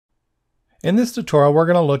In this tutorial, we're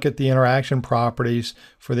going to look at the interaction properties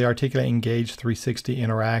for the Articulate Engage 360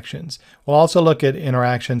 interactions. We'll also look at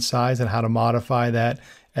interaction size and how to modify that,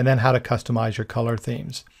 and then how to customize your color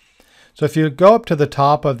themes. So if you go up to the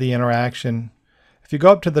top of the interaction, if you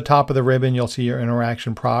go up to the top of the ribbon, you'll see your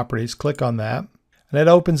interaction properties. Click on that, and it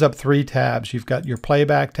opens up three tabs. You've got your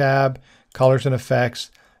playback tab, colors and effects,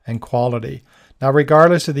 and quality. Now,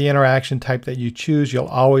 regardless of the interaction type that you choose, you'll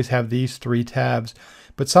always have these three tabs.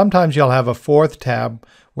 But sometimes you'll have a fourth tab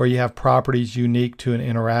where you have properties unique to an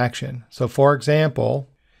interaction. So for example,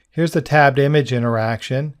 here's the tabbed image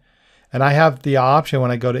interaction, and I have the option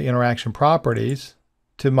when I go to interaction properties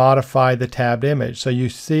to modify the tabbed image. So you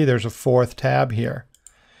see there's a fourth tab here.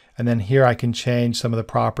 And then here I can change some of the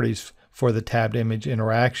properties for the tabbed image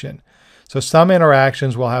interaction. So some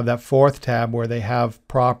interactions will have that fourth tab where they have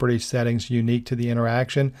property settings unique to the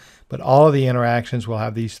interaction, but all of the interactions will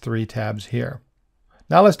have these three tabs here.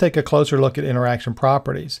 Now let's take a closer look at interaction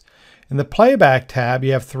properties. In the playback tab,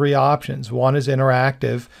 you have three options. One is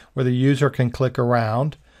interactive, where the user can click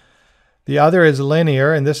around. The other is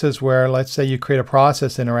linear, and this is where, let's say you create a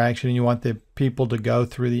process interaction and you want the people to go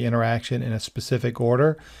through the interaction in a specific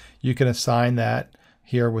order. You can assign that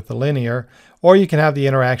here with the linear, or you can have the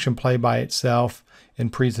interaction play by itself in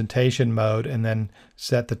presentation mode and then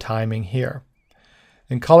set the timing here.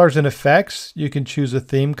 In colors and effects, you can choose a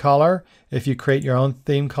theme color. If you create your own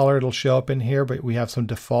theme color, it'll show up in here, but we have some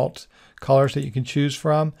default colors that you can choose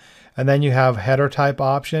from. And then you have header type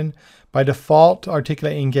option. By default,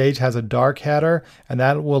 Articulate Engage has a dark header, and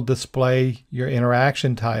that will display your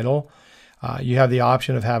interaction title. You have the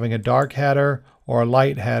option of having a dark header or a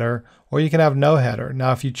light header, or you can have no header.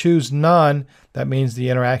 Now, if you choose none, that means the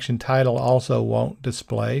interaction title also won't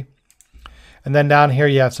display. And then down here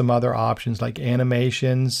you have some other options like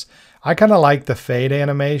animations. I kind of like the fade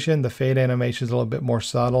animation. The fade animation is a little bit more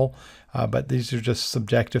subtle, but these are just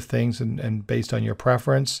subjective things and based on your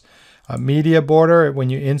preference. Media border,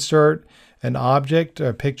 when you insert an object or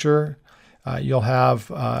a picture, you'll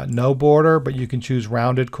have no border, but you can choose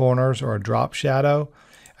rounded corners or a drop shadow.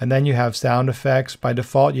 And then you have sound effects. By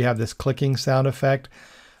default, you have this clicking sound effect.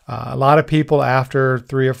 A lot of people, after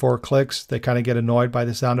 3 or 4 clicks, they kind of get annoyed by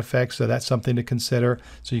the sound effects, so that's something to consider.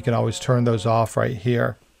 So you can always turn those off right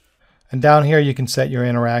here. And down here you can set your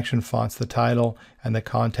interaction fonts, the title and the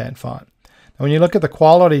content font. Now when you look at the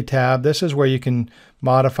quality tab, this is where you can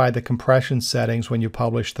modify the compression settings when you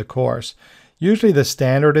publish the course. Usually the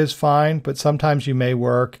standard is fine, but sometimes you may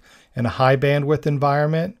work in a high bandwidth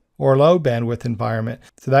environment or low bandwidth environment.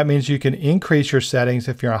 So that means you can increase your settings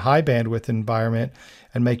if you're in a high bandwidth environment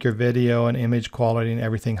and make your video and image quality and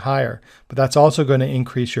everything higher. But that's also going to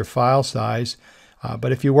increase your file size.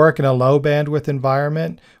 But if you work in a low bandwidth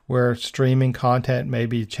environment where streaming content may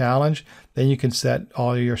be a challenge, then you can set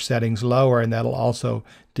all your settings lower, and that'll also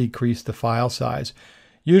decrease the file size.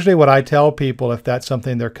 Usually what I tell people, if that's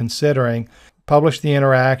something they're considering, publish the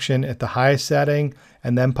interaction at the highest setting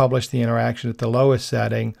and then publish the interaction at the lowest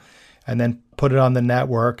setting, and then put it on the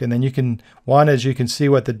network. And then you can, as you can see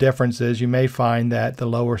what the difference is, you may find that the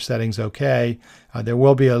lower setting's okay. There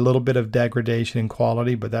will be a little bit of degradation in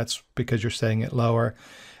quality, but that's because you're setting it lower.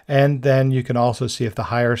 And then you can also see if the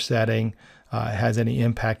higher setting has any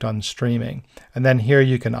impact on streaming. And then here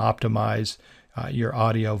you can optimize your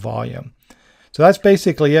audio volume. So that's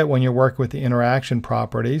basically it when you're working with the interaction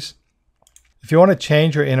properties. If you want to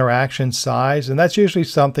change your interaction size, and that's usually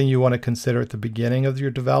something you want to consider at the beginning of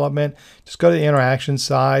your development, just go to the interaction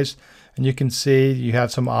size and you can see you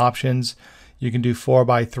have some options. You can do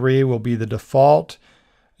 4:3 will be the default.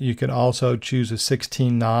 You can also choose a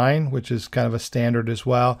 16:9, which is kind of a standard as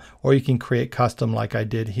well, or you can create custom like I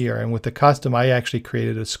did here. And with the custom, I actually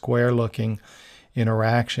created a square looking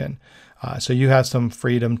interaction. So you have some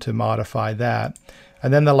freedom to modify that.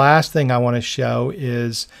 And then the last thing I want to show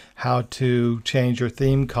is how to change your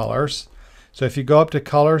theme colors. So if you go up to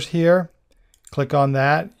colors here, click on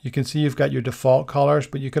that, you can see you've got your default colors,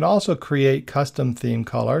 but you can also create custom theme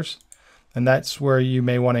colors. And that's where you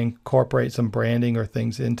may want to incorporate some branding or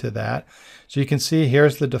things into that. So you can see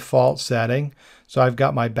here's the default setting. So I've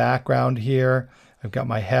got my background here, I've got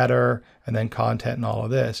my header, and then content and all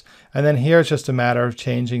of this. And then here's just a matter of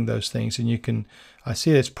changing those things, and you can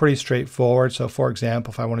see it's pretty straightforward. So for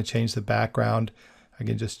example, if I want to change the background, I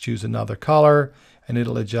can just choose another color and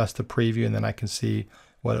it'll adjust the preview, and then I can see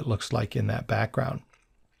what it looks like in that background.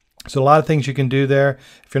 So a lot of things you can do there.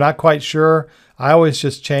 If you're not quite sure, I always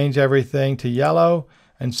just change everything to yellow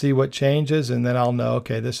and see what changes, and then I'll know,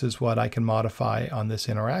 okay, this is what I can modify on this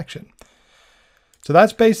interaction. So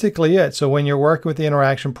that's basically it. So when you're working with the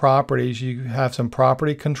interaction properties, you have some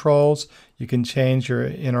property controls. You can change your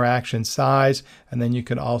interaction size, and then you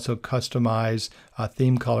can also customize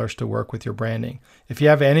theme colors to work with your branding. If you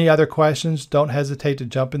have any other questions, don't hesitate to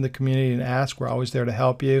jump in the community and ask. We're always there to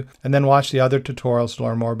help you. And then watch the other tutorials to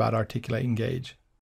learn more about Articulate Engage.